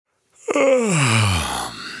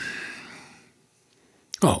Oh,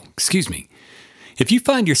 excuse me. If you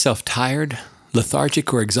find yourself tired,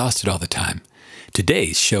 lethargic, or exhausted all the time,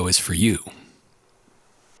 today's show is for you.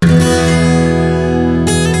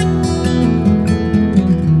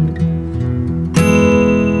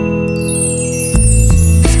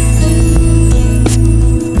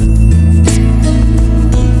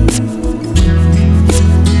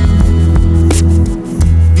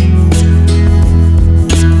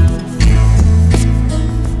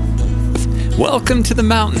 Welcome to the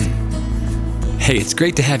mountain. Hey, it's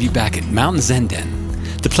great to have you back at Mountain Zen Den,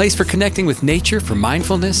 the place for connecting with nature for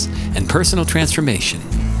mindfulness and personal transformation.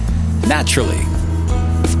 Naturally.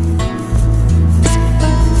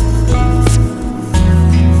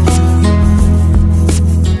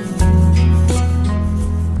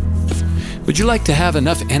 Would you like to have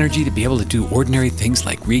enough energy to be able to do ordinary things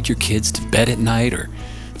like read your kids to bed at night or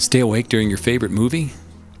stay awake during your favorite movie?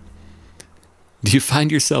 Do you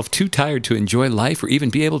find yourself too tired to enjoy life or even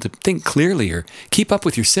be able to think clearly or keep up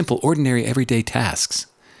with your simple, ordinary, everyday tasks?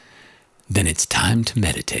 Then it's time to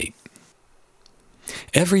meditate.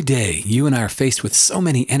 Every day, you and I are faced with so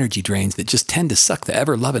many energy drains that just tend to suck the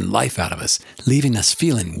ever-loving life out of us, leaving us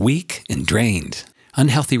feeling weak and drained.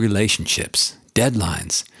 Unhealthy relationships,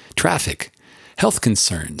 deadlines, traffic, health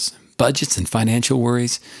concerns, budgets and financial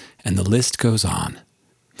worries, and the list goes on.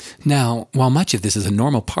 Now, while much of this is a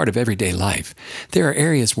normal part of everyday life, there are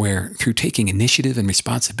areas where, through taking initiative and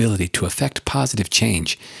responsibility to effect positive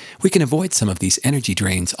change, we can avoid some of these energy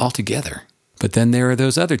drains altogether. But then there are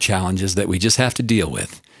those other challenges that we just have to deal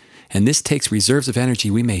with, and this takes reserves of energy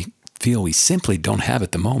we may feel we simply don't have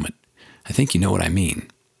at the moment. I think you know what I mean.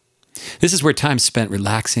 This is where time spent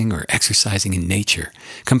relaxing or exercising in nature,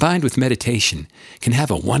 combined with meditation, can have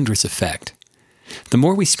a wondrous effect. The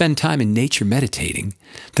more we spend time in nature meditating,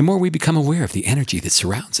 the more we become aware of the energy that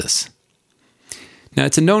surrounds us. Now,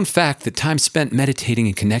 it's a known fact that time spent meditating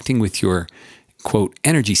and connecting with your, quote,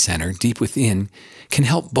 energy center deep within can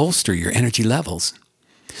help bolster your energy levels.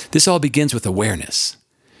 This all begins with awareness,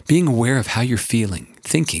 being aware of how you're feeling,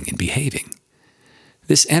 thinking, and behaving.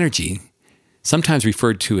 This energy, sometimes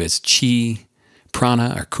referred to as chi,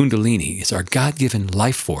 prana, or kundalini, is our God-given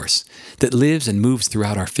life force that lives and moves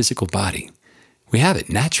throughout our physical body. We have it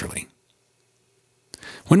naturally.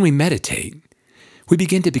 When we meditate, we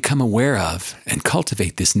begin to become aware of and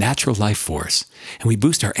cultivate this natural life force, and we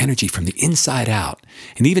boost our energy from the inside out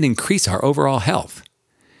and even increase our overall health.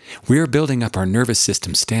 We are building up our nervous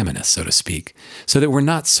system stamina, so to speak, so that we're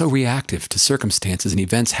not so reactive to circumstances and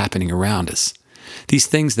events happening around us, these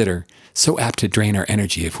things that are so apt to drain our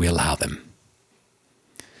energy if we allow them.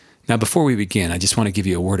 Now, before we begin, I just want to give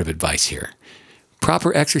you a word of advice here.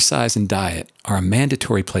 Proper exercise and diet are a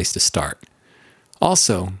mandatory place to start.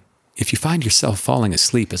 Also, if you find yourself falling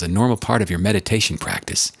asleep as a normal part of your meditation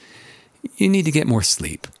practice, you need to get more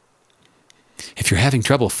sleep. If you're having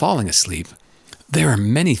trouble falling asleep, there are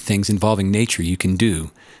many things involving nature you can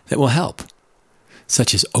do that will help,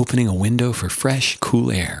 such as opening a window for fresh,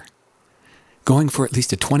 cool air, going for at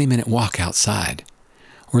least a 20-minute walk outside,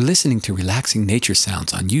 or listening to relaxing nature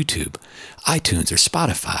sounds on YouTube, iTunes, or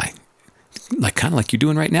Spotify, kind of like you're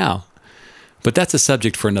doing right now. But that's a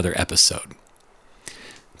subject for another episode.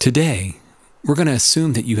 Today, we're going to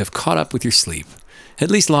assume that you have caught up with your sleep,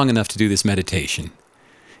 at least long enough to do this meditation.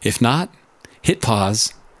 If not, hit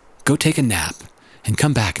pause, go take a nap, and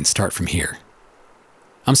come back and start from here.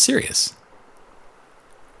 I'm serious.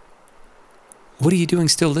 What are you doing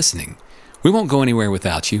still listening? We won't go anywhere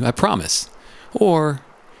without you, I promise. Or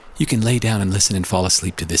you can lay down and listen and fall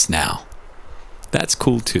asleep to this now. That's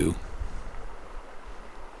cool too.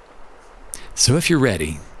 So if you're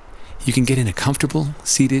ready, you can get in a comfortable,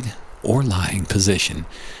 seated, or lying position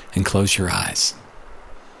and close your eyes.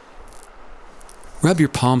 Rub your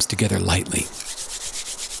palms together lightly.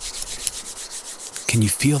 Can you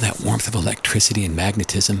feel that warmth of electricity and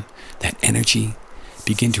magnetism, that energy,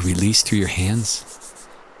 begin to release through your hands?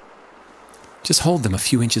 Just hold them a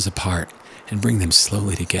few inches apart and bring them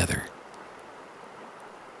slowly together.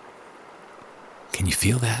 Can you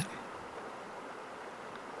feel that?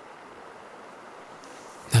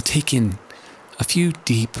 Now take in a few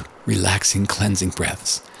deep, relaxing, cleansing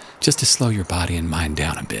breaths, just to slow your body and mind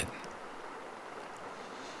down a bit.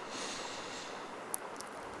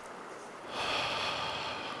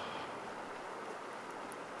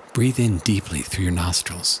 Breathe in deeply through your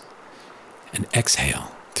nostrils and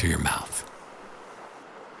exhale through your mouth.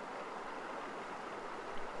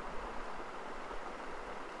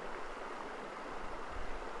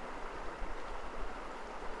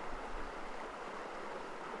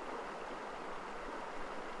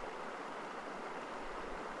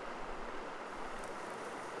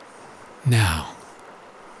 Now,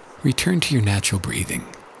 return to your natural breathing,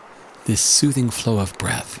 this soothing flow of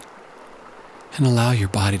breath, and allow your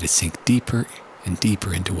body to sink deeper and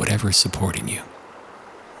deeper into whatever is supporting you.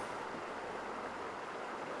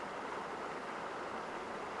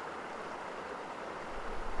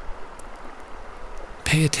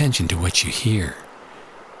 Pay attention to what you hear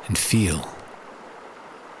and feel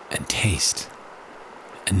and taste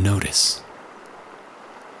and notice.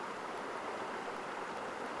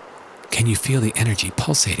 Can you feel the energy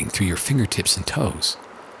pulsating through your fingertips and toes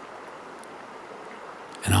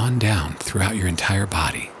and on down throughout your entire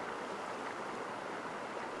body?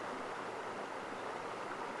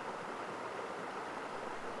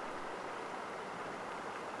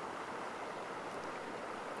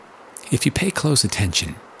 If you pay close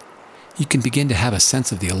attention, you can begin to have a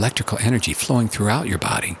sense of the electrical energy flowing throughout your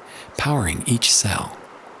body, powering each cell.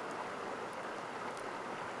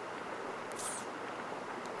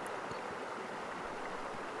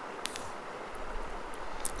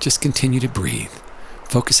 Just continue to breathe,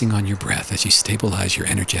 focusing on your breath as you stabilize your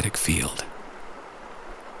energetic field.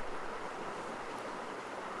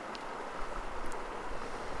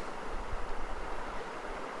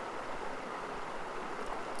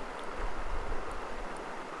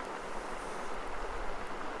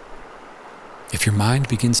 If your mind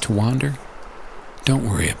begins to wander, don't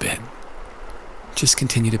worry a bit. Just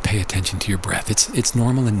continue to pay attention to your breath. It's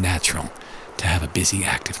normal and natural to have a busy,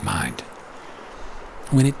 active mind.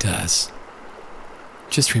 When it does,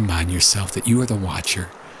 just remind yourself that you are the watcher,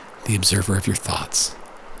 the observer of your thoughts.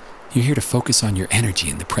 You're here to focus on your energy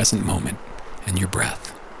in the present moment and your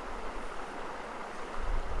breath.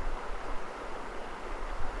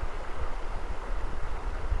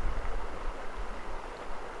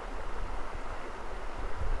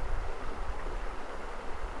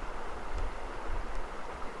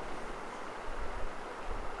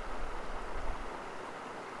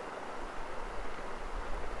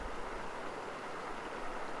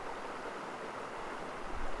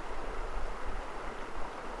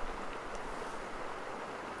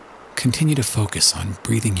 Continue to focus on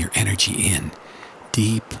breathing your energy in,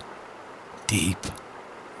 deep, deep,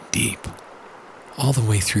 deep, all the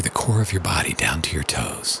way through the core of your body down to your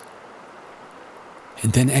toes.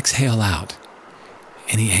 And then exhale out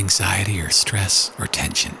any anxiety or stress or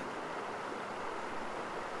tension.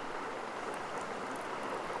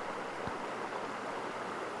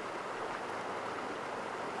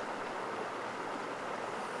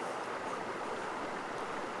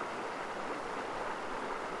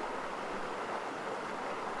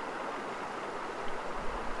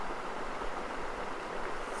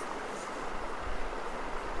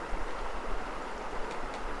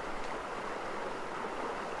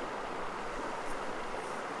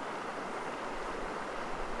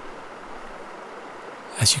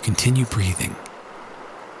 As you continue breathing,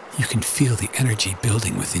 you can feel the energy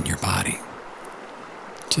building within your body.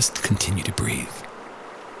 Just continue to breathe.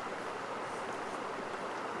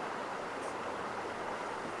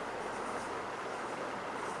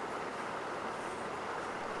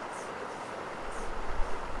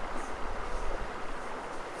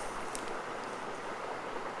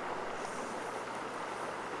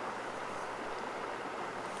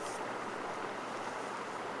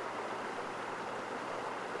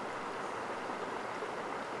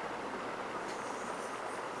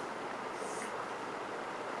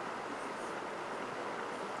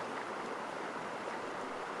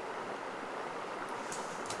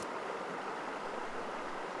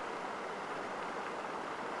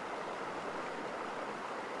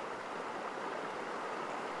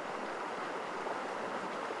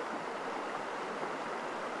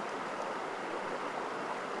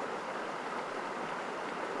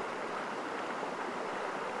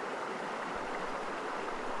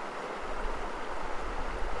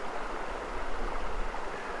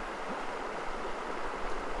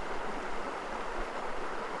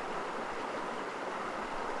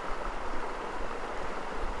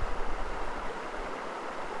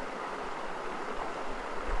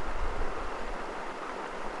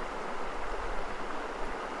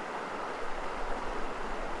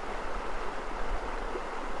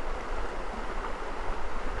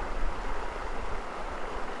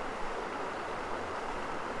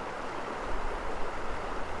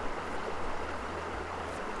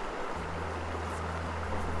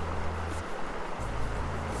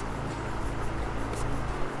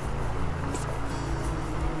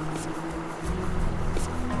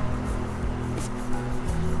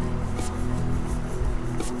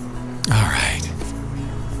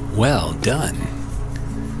 Well done.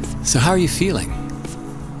 So how are you feeling?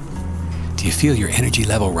 Do you feel your energy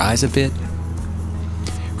level rise a bit?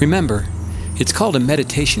 Remember, it's called a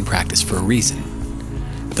meditation practice for a reason.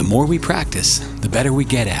 The more we practice, the better we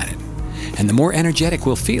get at it, and the more energetic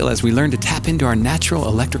we'll feel as we learn to tap into our natural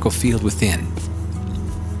electrical field within.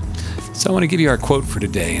 So I want to give you our quote for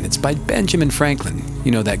today, and it's by Benjamin Franklin. You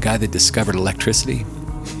know, that guy that discovered electricity?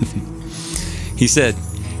 He said,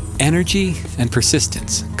 "Energy and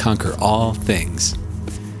persistence conquer all things."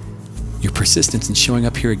 Your persistence in showing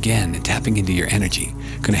up here again and tapping into your energy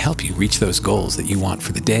going to help you reach those goals that you want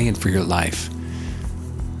for the day and for your life.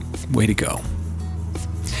 Way to go.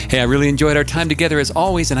 Hey, I really enjoyed our time together as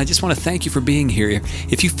always, and I just want to thank you for being here.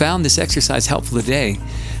 If you found this exercise helpful today,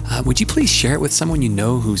 would you please share it with someone you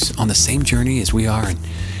know who's on the same journey as we are and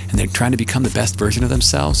they're trying to become the best version of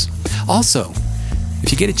themselves? Also,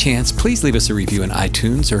 if you get a chance, please leave us a review in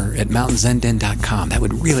iTunes or at mountainzenden.com. That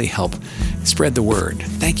would really help spread the word.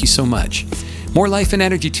 Thank you so much. More life and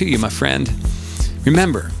energy to you, my friend.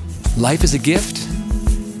 Remember, life is a gift,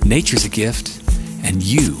 nature's a gift, and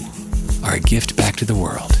you are a gift back to the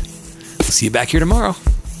world. We'll see you back here tomorrow.